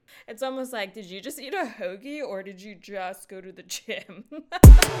It's almost like, did you just eat a hoagie or did you just go to the gym?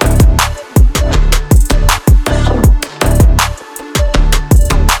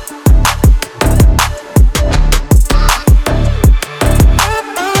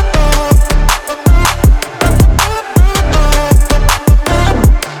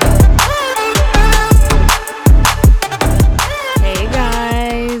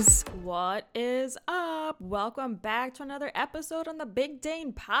 What is up? Welcome back to another episode on the Big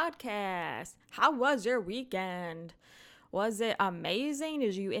Dane podcast. How was your weekend? Was it amazing?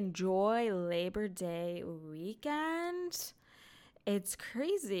 Did you enjoy Labor Day weekend? It's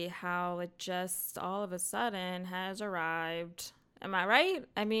crazy how it just all of a sudden has arrived. Am I right?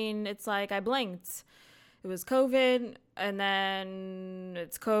 I mean, it's like I blinked. It was COVID, and then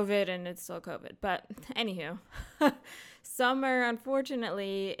it's COVID, and it's still COVID. But anywho, summer,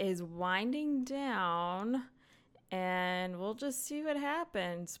 unfortunately, is winding down, and we'll just see what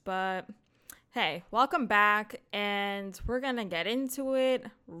happens. But hey, welcome back, and we're going to get into it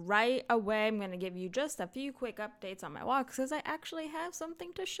right away. I'm going to give you just a few quick updates on my walk because I actually have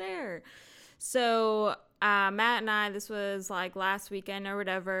something to share. So Matt and I, this was like last weekend or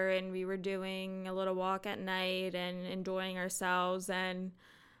whatever, and we were doing a little walk at night and enjoying ourselves, and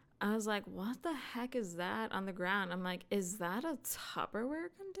I was like, what the heck is that on the ground? I'm like, is that a Tupperware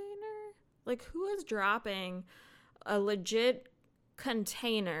container? Like, who is dropping a legit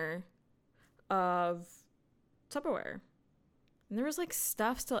container of Tupperware? And there was like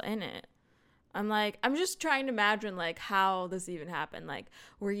stuff still in it. I'm just trying to imagine like how this even happened. Like,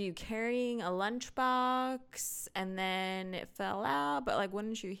 were you carrying a lunchbox and then it fell out, but like,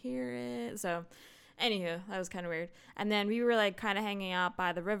 wouldn't you hear it? So anywho, that was kind of weird. And then we were like kind of hanging out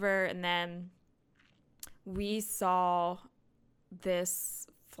by the river, and then we saw this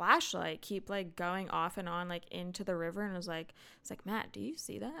flashlight keep like going off and on like into the river, and it's like, Matt, do you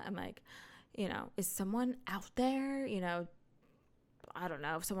see that? I'm like, is someone out there? I don't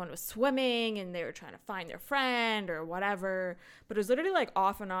know if someone was swimming and they were trying to find their friend or whatever, but it was literally like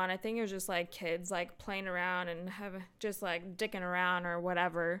off and on. I think it was just like kids like playing around and just like dicking around or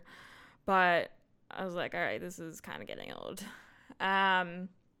whatever. But I was like, all right, this is kind of getting old. But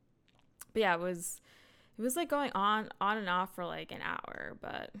yeah, it was like going on and off for like an hour,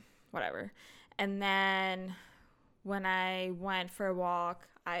 but whatever. And then when I went for a walk,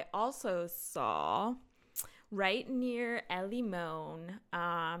 I also saw right near El Limon,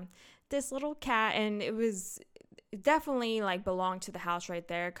 this little cat, and it definitely like belonged to the house right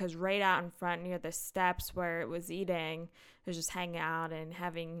there, because right out in front near the steps where it was eating, it was just hanging out and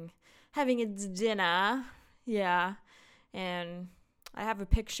having its dinner. Yeah. And I have a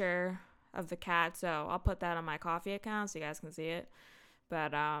picture of the cat, so I'll put that on my coffee account so you guys can see it.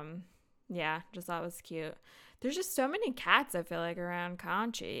 But yeah, just thought it was cute. There's just so many cats, I feel like, around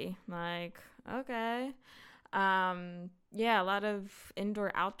Conchi. Like, okay. Yeah, a lot of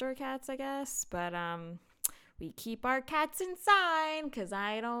indoor-outdoor cats, I guess, but we keep our cats inside because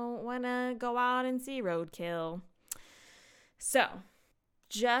I don't want to go out and see roadkill. So,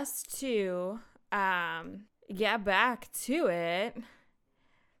 just to get back to it,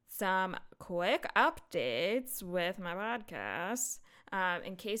 some quick updates with my podcast.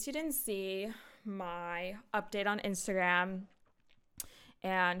 In case you didn't see my update on Instagram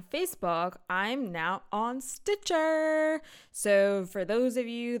and Facebook, I'm now on Stitcher. So for those of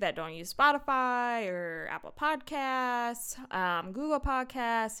you that don't use Spotify or Apple Podcasts, Google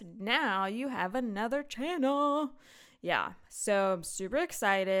Podcasts, now you have another channel. Yeah, so I'm super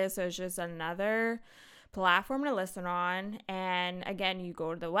excited. So it's just another platform to listen on. And again, you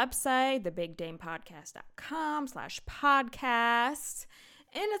go to the website, thebigdanepodcast.com/podcast.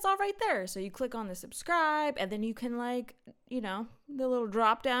 And it's all right there. So you click on the subscribe, and then you can the little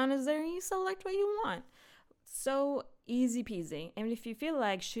drop down is there and you select what you want. So easy peasy. And if you feel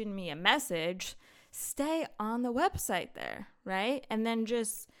like shooting me a message, stay on the website there, right? And then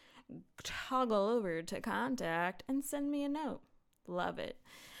just toggle over to contact and send me a note. Love it.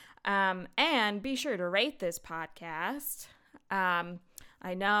 And be sure to rate this podcast. I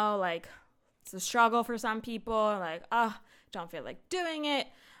know like it's a struggle for some people, like, don't feel like doing it.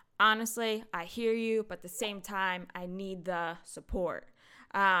 Honestly, I hear you, but at the same time, I need the support.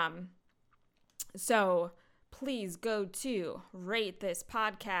 So please go to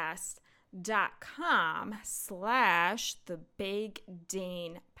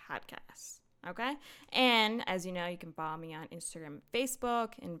ratethispodcast.com/thebigdanepodcast. Okay? And as you know, you can follow me on Instagram and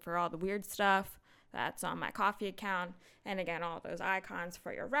Facebook, and for all the weird stuff, that's on my coffee account. And again, all those icons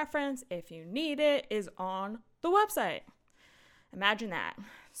for your reference, if you need it, is on the website. Imagine that.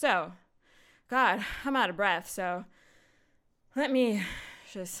 So, God, I'm out of breath. So let me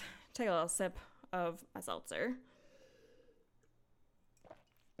just take a little sip of my seltzer.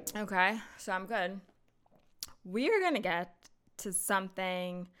 Okay, so I'm good. We are going to get to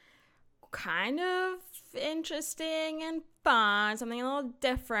something kind of interesting and fun, something a little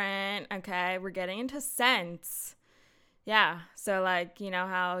different. Okay, we're getting into scents. Yeah, so like, you know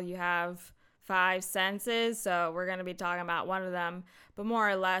how you have 5 senses, so we're going to be talking about one of them, but more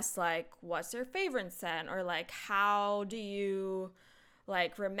or less like what's your favorite scent, or like how do you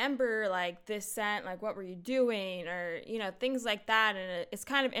like remember like this scent, like what were you doing, or you know, things like that. And it's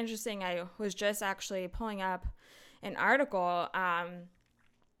kind of interesting. I was just actually pulling up an article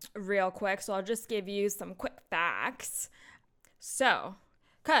real quick, so I'll just give you some quick facts. So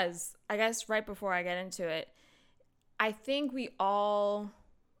because I guess right before I get into it, I think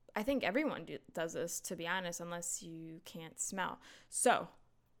everyone does this, to be honest, unless you can't smell. So,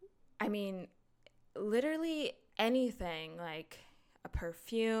 I mean, literally anything, like a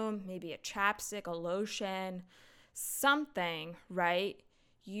perfume, maybe a chapstick, a lotion, something, right?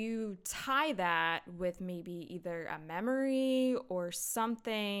 You tie that with maybe either a memory or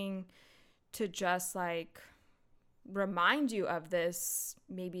something to just like remind you of this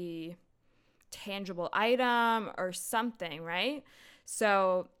maybe tangible item or something, right?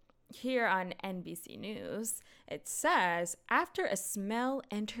 So here on NBC News, it says, after a smell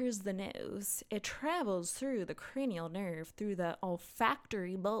enters the nose, it travels through the cranial nerve through the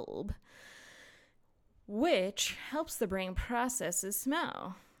olfactory bulb, which helps the brain process the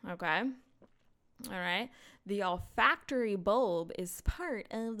smell. Okay? All right. The olfactory bulb is part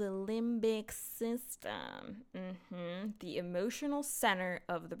of the limbic system, the emotional center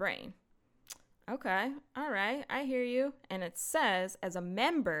of the brain. Okay, all right, I hear you. And it says, as a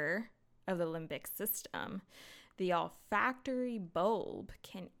member of the limbic system, the olfactory bulb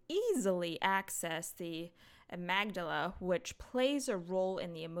can easily access the amygdala, which plays a role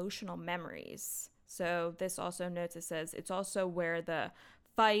in the emotional memories. So this also notes, it says, it's also where the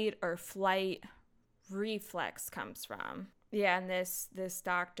fight or flight reflex comes from. Yeah, and this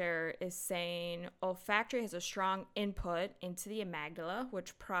doctor is saying olfactory has a strong input into the amygdala,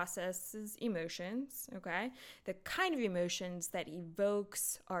 which processes emotions, okay? The kind of emotions that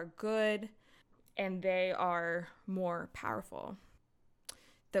evokes are good, and they are more powerful.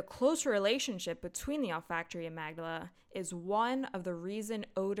 The close relationship between the olfactory amygdala is one of the reason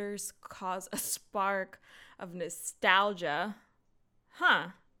odors cause a spark of nostalgia.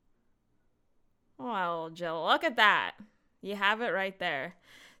 Huh. Well, Jill, look at that. You have it right there.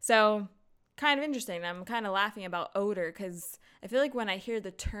 So, kind of interesting. I'm kind of laughing about odor because I feel like when I hear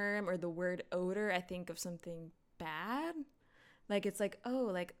the term or the word odor, I think of something bad. Like, it's like,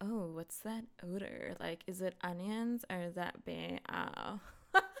 oh, what's that odor? Like, is it onions or is that bad? Oh.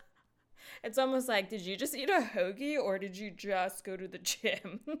 It's almost like, did you just eat a hoagie or did you just go to the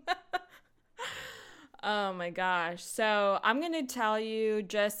gym? Oh my gosh. So I'm going to tell you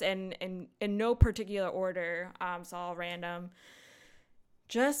just in no particular order, so all random,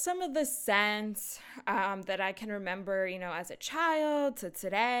 just some of the scents that I can remember, you know, as a child to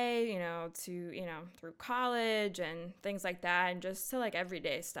today, you know, to, you know, through college and things like that, and just to like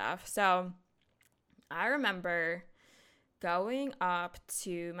everyday stuff. So I remember going up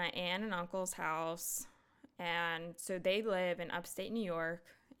to my aunt and uncle's house, and so they live in upstate New York.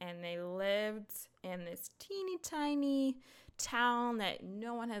 And they lived in this teeny tiny town that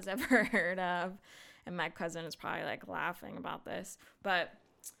no one has ever heard of. And my cousin is probably like laughing about this. But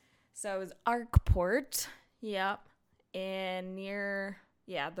so it was Arkport, yep, in near,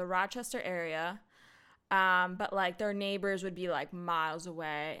 the Rochester area. But like their neighbors would be like miles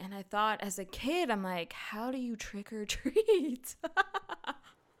away. And I thought as a kid, I'm like, how do you trick or treat?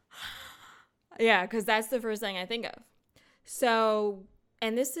 Yeah, because that's the first thing I think of. So...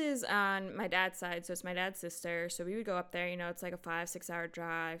 And this is on my dad's side, so it's my dad's sister. So we would go up there, you know, it's like a 5-6 hour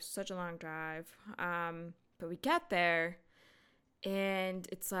drive, such a long drive. But we get there, and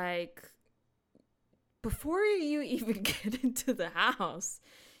it's like, before you even get into the house,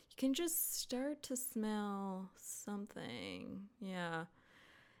 you can just start to smell something. Yeah.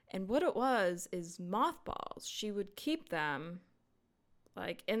 And what it was is mothballs. She would keep them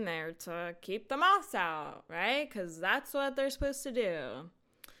like in there to keep the moths out, right? Because that's what they're supposed to do.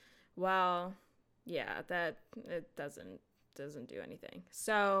 Well, yeah, that it doesn't do anything.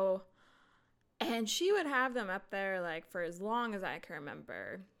 So, and she would have them up there like for as long as I can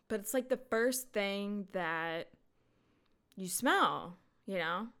remember. But it's like the first thing that you smell, you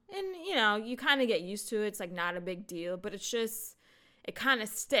know? And, you know, you kind of get used to it. It's like not a big deal, but it's just, it kind of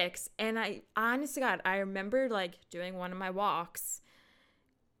sticks. And I, honest to God, I remember like doing one of my walks,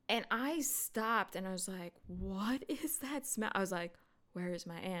 and I stopped and I was like, what is that smell? I was like, where is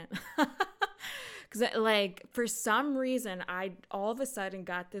my aunt? Because like for some reason I all of a sudden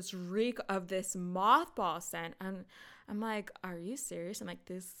got this reek of this mothball scent, and I'm like, are you serious? I'm like,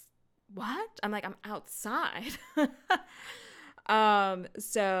 this what? I'm like, I'm outside.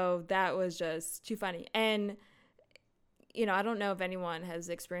 So that was just too funny. And I don't know if anyone has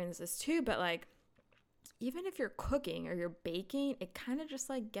experienced this too, but like even if you're cooking or you're baking, it kind of just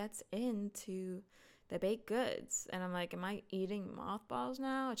like gets into the baked goods. And I'm like, am I eating mothballs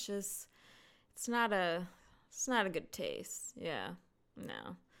now? It's not a good taste. Yeah.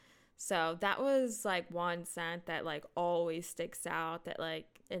 No. So that was like one scent that like always sticks out, that like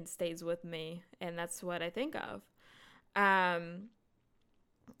it stays with me, and that's what I think of.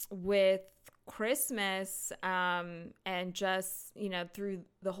 With Christmas, and just, through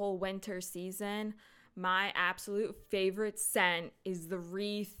the whole winter season, my absolute favorite scent is the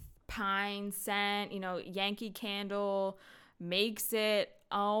wreath pine scent. Yankee Candle makes it.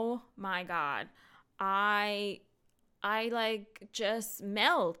 Oh my God. I like just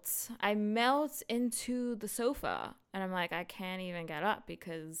melt. I melt into the sofa, and I'm like, I can't even get up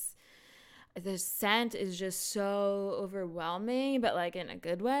because the scent is just so overwhelming, but like in a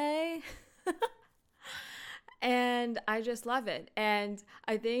good way. And I just love it. And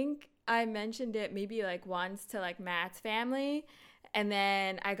I think I mentioned it maybe like once to like Matt's family. And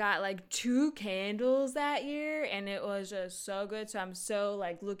then I got like 2 candles that year, and it was just so good. So I'm so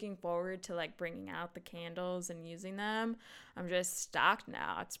like looking forward to like bringing out the candles and using them. I'm just stocked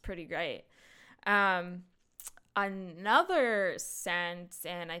now. It's pretty great. Another scent,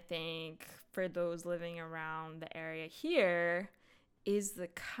 and I think for those living around the area here, is the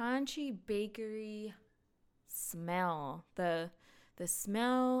Conchi Bakery smell. The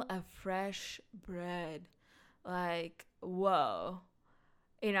smell of fresh bread. Like, whoa.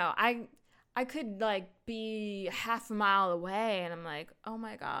 I could like be half a mile away, and I'm like, oh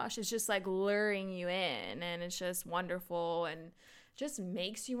my gosh, it's just like luring you in, and it's just wonderful, and just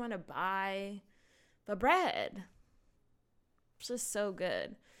makes you want to buy the bread. It's just so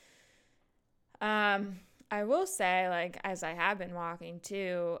good. I will say, like, as I have been walking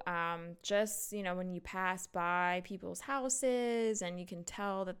too, just, when you pass by people's houses and you can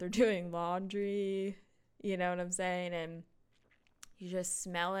tell that they're doing laundry, you know what I'm saying? And you just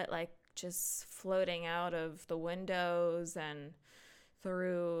smell it like just floating out of the windows and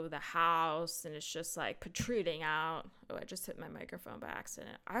through the house, and it's just like protruding out. Oh, I just hit my microphone by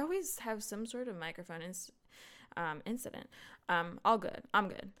accident. I always have some sort of microphone incident. All good. I'm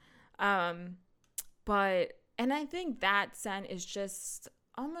good. And I think that scent is just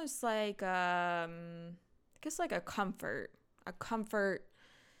almost like, I guess like a comfort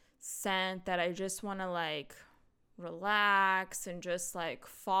scent that I just want to like relax and just like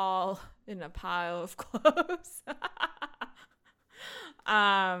fall in a pile of clothes.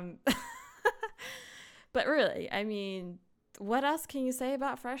 But really, I mean, what else can you say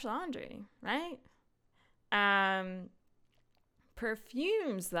about fresh laundry, right?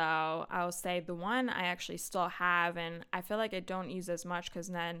 Perfumes, though, I'll say the one I actually still have, and I feel like I don't use as much because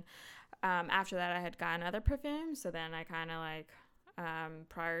then after that I had gotten other perfumes, so then I kind of like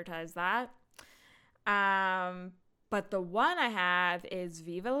prioritize that. But the one I have is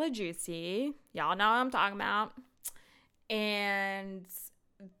Viva La Juicy. Y'all know what I'm talking about. And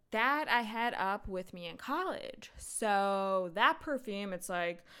that I had up with me in college. So that perfume, it's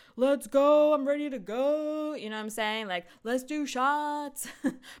like, let's go, I'm ready to go. You know what I'm saying? Like, let's do shots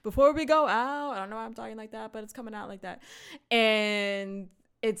before we go out. I don't know why I'm talking like that, but it's coming out like that. And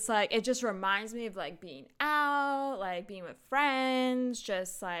it's like, it just reminds me of like being out, like being with friends,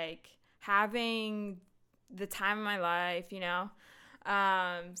 just like having the time of my life,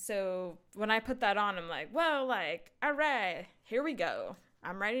 So when I put that on, I'm like, well, like, all right, here we go.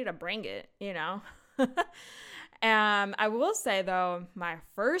 I'm ready to bring it, I will say, though, my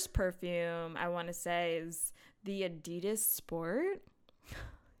first perfume, I want to say, is the Adidas Sport.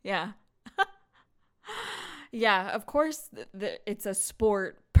 Yeah. Yeah, of course, it's a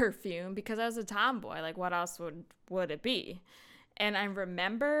sport perfume because I was a tomboy. Like, what else would it be? And I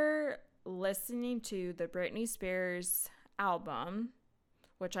remember listening to the Britney Spears album,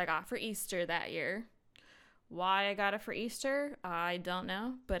 which I got for Easter that year. Why I got it for Easter, I don't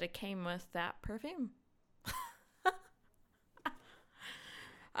know, but it came with that perfume.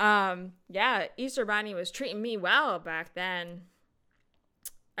 Yeah, Easter Bunny was treating me well back then.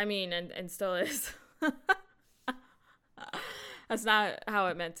 I mean, and still is. That's not how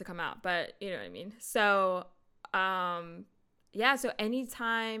it meant to come out, but you know what I mean. So, yeah, so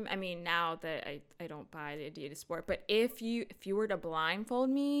anytime, I mean, now that I don't buy the Adidas Sport, but if you were to blindfold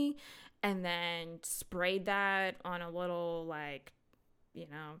me and then sprayed that on a little like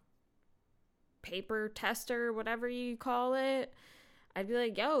paper tester, whatever you call it, I'd be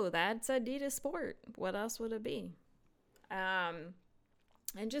like, yo, that's Adidas Sport. What else would it be? And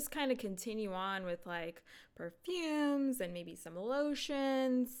just kind of continue on with like perfumes and maybe some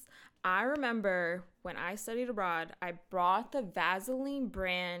lotions. I remember when I studied abroad, I brought the Vaseline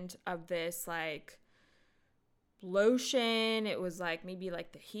brand of this like lotion. It was like maybe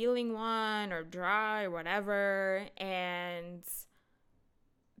like the healing one or dry or whatever. And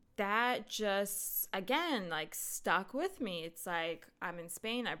that just, again, like stuck with me. It's like, I'm in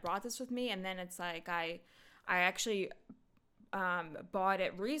Spain, I brought this with me. And then it's like, I actually bought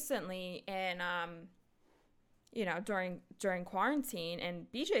it recently and during quarantine, and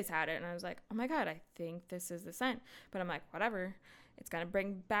BJ's had it, and I was like, oh my god, I think this is the scent. But I'm like, whatever, it's gonna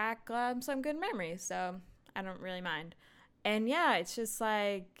bring back some good memories, so I don't really mind. And yeah, it's just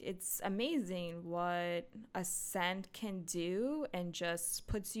like, it's amazing what a scent can do, and just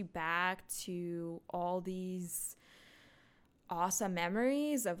puts you back to all these awesome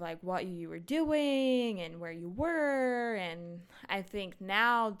memories of like what you were doing and where you were. And I think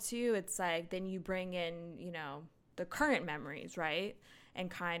now too, it's like then you bring in the current memories, right, and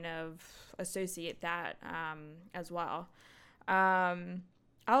kind of associate that as well.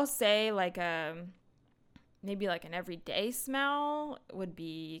 I'll say like maybe like an everyday smell would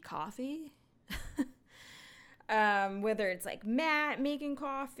be coffee. Whether it's like Matt making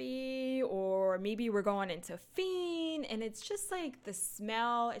coffee, or maybe we're going into Fiend, and it's just like the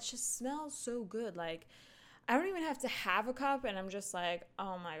smell, it just smells so good. Like, I don't even have to have a cup, and I'm just like,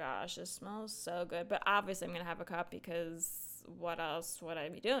 oh my gosh, this smells so good. But obviously I'm gonna have a cup, because what else would I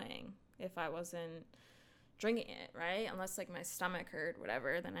be doing if I wasn't drinking it, right? Unless like my stomach hurt,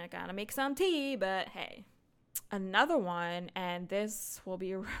 whatever, then I gotta make some tea. But hey, another one, and this will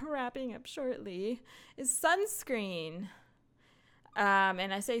be wrapping up shortly, is sunscreen.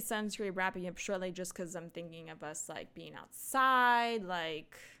 And I say sunscreen wrapping up shortly just because I'm thinking of us like being outside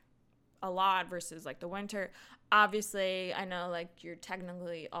like a lot versus like the winter. Obviously, I know like you're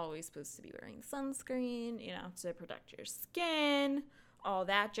technically always supposed to be wearing sunscreen, to protect your skin, all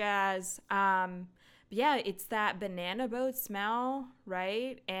that jazz. But yeah, it's that banana boat smell,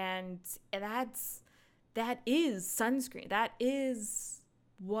 right? And that is sunscreen. That is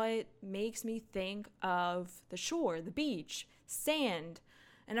what makes me think of the shore, the beach, sand,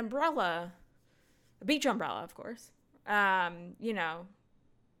 an umbrella, a beach umbrella, of course.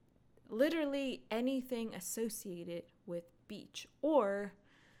 Literally anything associated with beach. Or,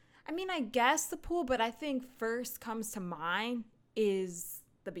 I guess the pool, but I think first comes to mind is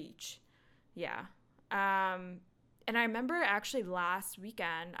the beach. Yeah. And I remember actually last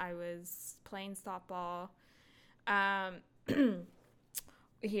weekend I was playing softball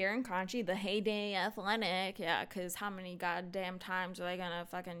here in Conchi, the Heyday Athletic. Yeah, because how many goddamn times are they gonna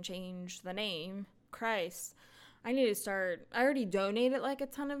fucking change the name? Christ. I need to start. I already donated like a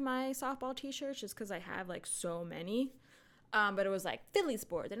ton of my softball t-shirts just because I have like so many. But it was like Philly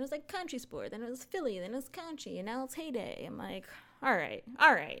Sport, then it was like Country Sport, then it was Philly, then it was Country, and now it's Heyday. I'm like, all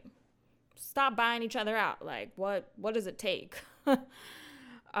right. Stop buying each other out. Like, what does it take? So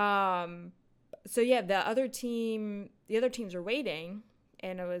yeah, the other teams are waiting,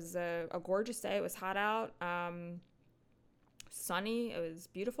 and it was a gorgeous day. It was hot out, sunny. It was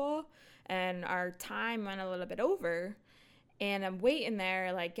beautiful, and our time went a little bit over, and I'm waiting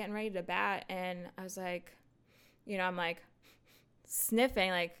there, like getting ready to bat, and I was like, I'm like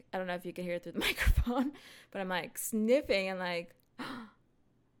sniffing, like, I don't know if you can hear it through the microphone, but I'm like sniffing and like,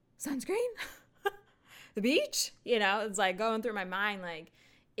 sunscreen? The beach? It's like going through my mind, like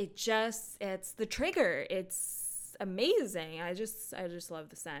it's the trigger. It's amazing. I just love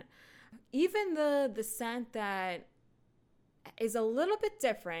the scent. Even the scent that is a little bit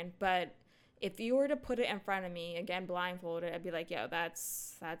different, but if you were to put it in front of me, again, blindfolded, I'd be like, yo,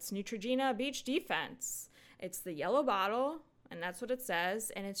 that's Neutrogena Beach Defense. It's the yellow bottle, and that's what it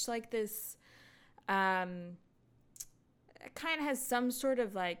says. And it's like this, it kind of has some sort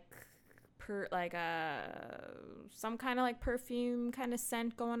of like, some kind of like perfume kind of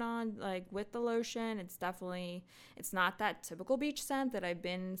scent going on, like with the lotion. It's not that typical beach scent that I've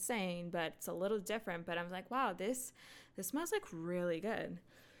been saying, but it's a little different. But I'm like, wow, this smells like really good.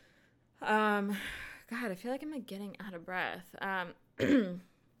 God, I feel like I'm like getting out of breath. Okay,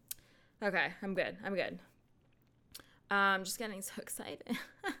 I'm good. Just getting so excited.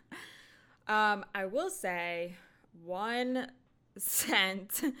 I will say one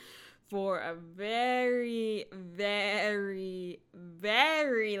scent for a very, very,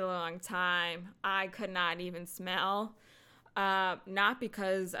 very long time I could not even smell. Not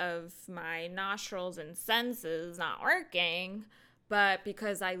because of my nostrils and senses not working, but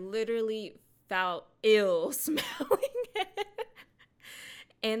because I literally felt ill smelling it.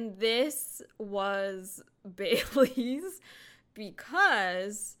 And this was Bailey's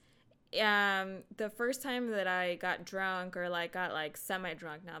because the first time that I got drunk, or like got like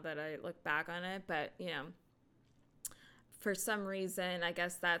semi-drunk now that I look back on it, but you know, for some reason, I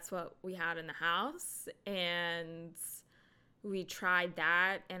guess that's what we had in the house, and we tried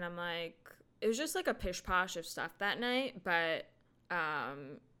that, and I'm like, it was just like a pish posh of stuff that night, but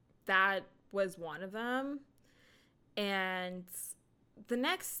that was one of them. And the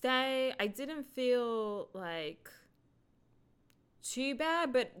next day, I didn't feel like too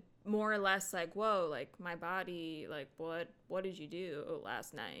bad, but more or less like, whoa, like my body, like what did you do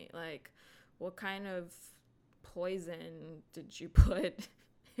last night? Like, what kind of poison did you put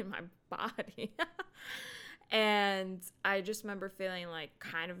in my body? And I just remember feeling like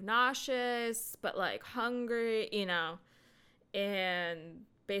kind of nauseous, but like hungry, you know, and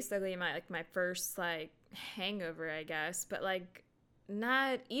basically my first like hangover, I guess, but like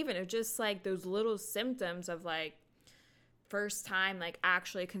not even, it was just like those little symptoms of like first time like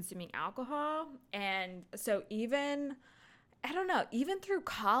actually consuming alcohol. And so even, I don't know, even through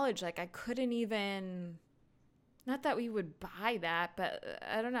college, like I couldn't even, not that we would buy that, but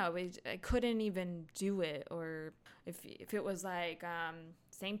I don't know, I couldn't even do it. Or if it was like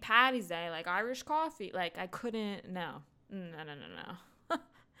St. Patty's Day, like Irish coffee, like I couldn't, no.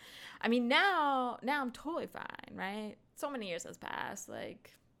 I mean, now I'm totally fine, right? So many years has passed,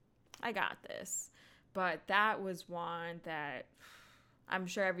 like I got this. But that was one that I'm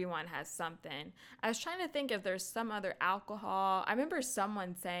sure everyone has something. I was trying to think if there's some other alcohol. I remember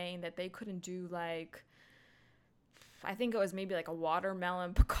someone saying that they couldn't do like, I think it was maybe like a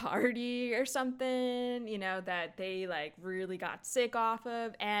watermelon Bacardi or something, you know, that they like really got sick off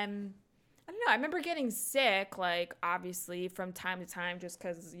of. And I don't know, I remember getting sick, like obviously from time to time, just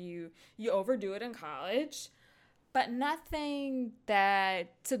because you overdo it in college, but nothing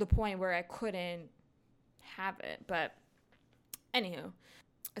that to the point where I couldn't have it. But anywho,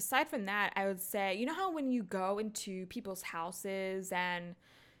 aside from that, I would say, you know how when you go into people's houses and,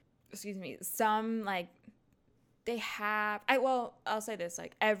 some like they have, I'll say this,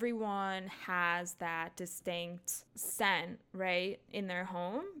 like everyone has that distinct scent, right, in their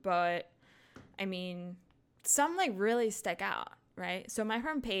home, but I mean, some like really stick out, right? So my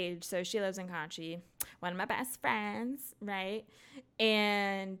friend Paige, so she lives in Conchi, one of my best friends, right?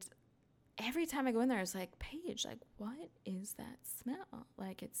 And every time I go in there, it's like, Paige, like, what is that smell?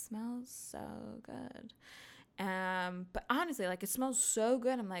 Like, it smells so good. But honestly, like, it smells so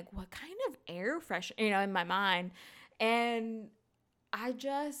good. I'm like, what kind of air fresh, in my mind. And I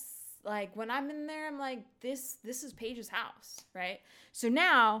just, like, when I'm in there, I'm like, this is Paige's house, right? So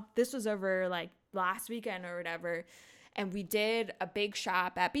now, this was over, like, last weekend or whatever, and we did a big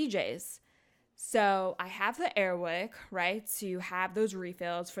shop at BJ's. So I have the Airwick, right, to have those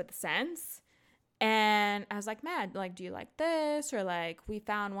refills for the scents. And I was like, Matt, like, do you like this? Or like, we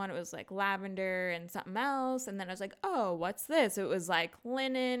found one, it was like lavender and something else. And then I was like, oh, what's this? It was like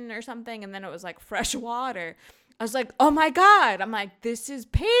linen or something. And then it was like fresh water. I was like, oh my God. I'm like, this is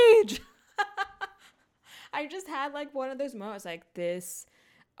Paige. I just had like one of those moments like this.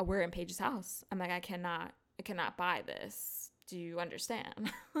 We're in Paige's house. I'm like, I cannot buy this. Do you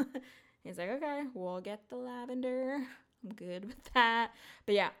understand? He's like, okay, we'll get the lavender. I'm good with that.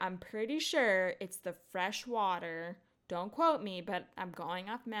 But yeah, I'm pretty sure it's the fresh water. Don't quote me, but I'm going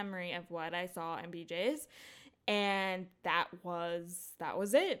off memory of what I saw in BJ's. And that was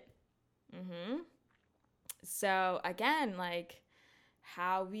it. So again, like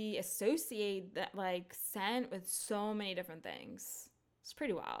how we associate that like scent with so many different things. It's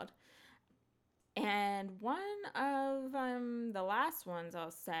pretty wild. And one of the last ones I'll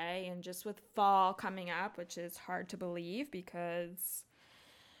say, and just with fall coming up, which is hard to believe because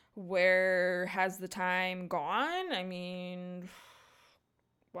where has the time gone? I mean,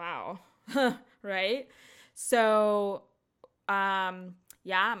 wow, right? So,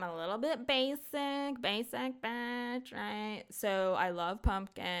 yeah, I'm a little bit basic bitch, right? So I love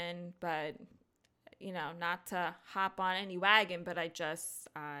pumpkin, but not to hop on any wagon, but I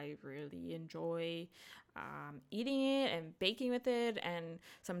really enjoy eating it and baking with it, and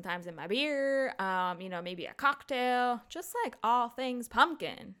sometimes in my beer, maybe a cocktail, just like all things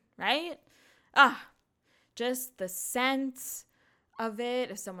pumpkin, right? Just the scent of it,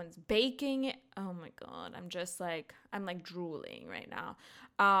 if someone's baking it, oh my God, I'm like drooling right now.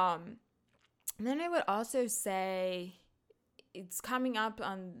 And then I would also say, it's coming up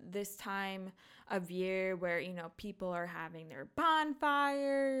on this time of year where, people are having their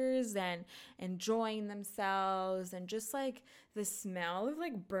bonfires and enjoying themselves, and just like the smell of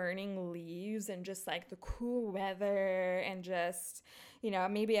like burning leaves and just like the cool weather, and just,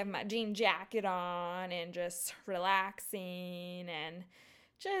 maybe have my jean jacket on and just relaxing and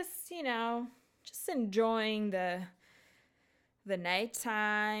just, just enjoying the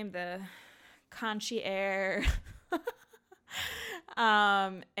nighttime, the conchy air.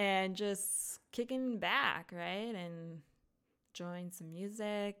 And just kicking back, right? And enjoying some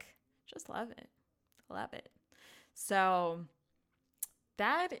music. Just love it. So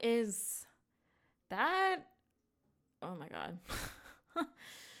that. Oh my God.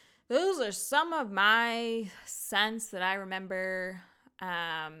 Those are some of my scents that I remember.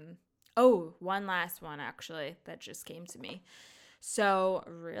 One last one actually that just came to me. So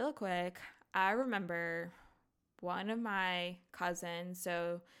real quick, I remember one of my cousins,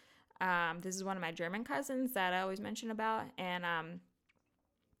 so this is one of my German cousins that I always mention about, and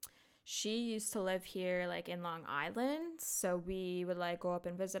she used to live here like in Long Island, so we would like go up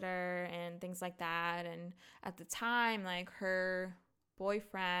and visit her and things like that. And at the time, like, her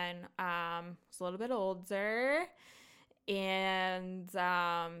boyfriend was a little bit older, and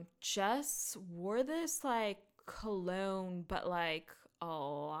just wore this like cologne, but like a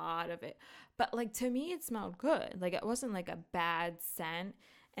lot of it. But like, to me, it smelled good. Like, it wasn't like a bad scent.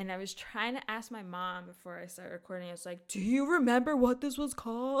 And I was trying to ask my mom before I started recording. I was like, do you remember what this was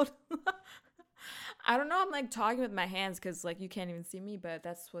called? I don't know. I'm like talking with my hands because like you can't even see me, but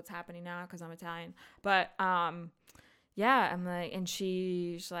that's what's happening now because I'm Italian. But yeah, I'm like, and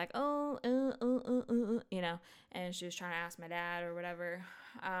she's like, and she was trying to ask my dad or whatever.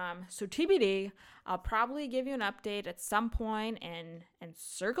 So TBD, I'll probably give you an update at some point and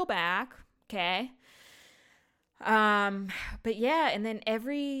circle back. Okay. But yeah, and then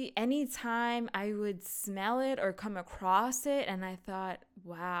anytime I would smell it or come across it, and I thought,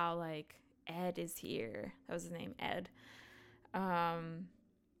 wow, like, Ed is here. That was his name, Ed.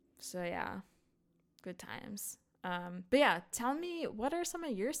 So yeah, good times. But yeah, tell me, what are some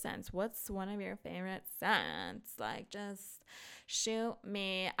of your scents? What's one of your favorite scents? Like, just shoot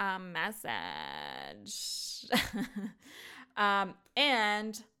me a message.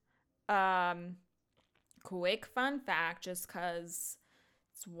 Quick fun fact, just because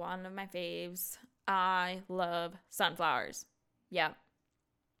it's one of my faves. I love sunflowers. Yeah.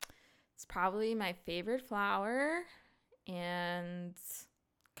 It's probably my favorite flower, and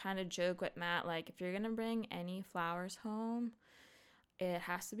kind of joke with Matt, like, if you're going to bring any flowers home, it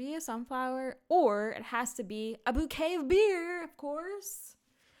has to be a sunflower, or it has to be a bouquet of beer, of course.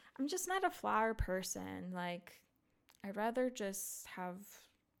 I'm just not a flower person. Like, I'd rather just have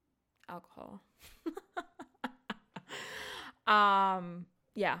alcohol.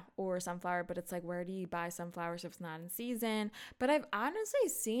 Yeah, or sunflower, but it's like, where do you buy sunflowers if it's not in season? But I've honestly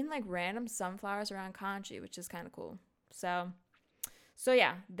seen like random sunflowers around Conchi, which is kind of cool. So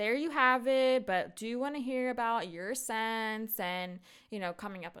yeah, there you have it. But do you want to hear about your scents and,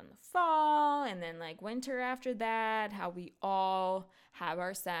 coming up in the fall and then like winter after that, how we all have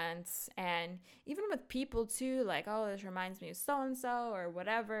our scents, and even with people too, like, oh, this reminds me of so-and-so or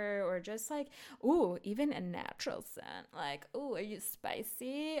whatever, or just like, ooh, even a natural scent, like, ooh, are you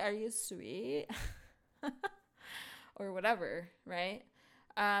spicy? Are you sweet? Or whatever, right?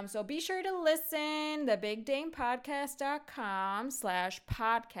 So be sure to listen,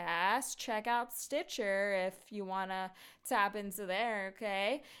 thebigdanepodcast.com/podcast. Check out Stitcher if you want to tap into there,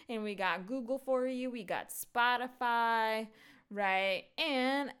 okay? And we got Google for you. We got Spotify, right?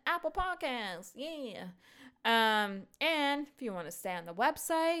 And Apple Podcasts, yeah. And if you want to stay on the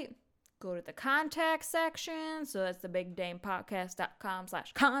website, go to the contact section. So that's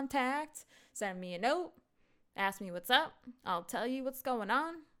thebigdanepodcast.com/contact. Send me a note. Ask me what's up. I'll tell you what's going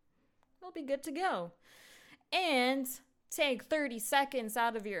on. We'll be good to go. And take 30 seconds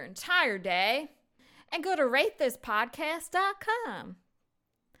out of your entire day and go to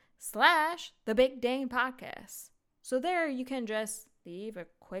ratethispodcast.com/thebigdanepodcast. So there you can just leave a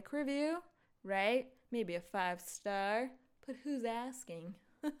quick review, right? Maybe a 5-star, but who's asking?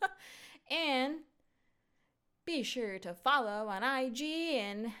 And be sure to follow on IG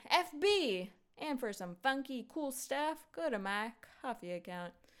and FB. And for some funky, cool stuff, go to my coffee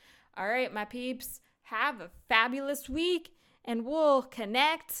account. All right, my peeps, have a fabulous week, and we'll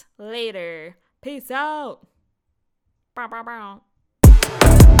connect later. Peace out. Bow, bow, bow.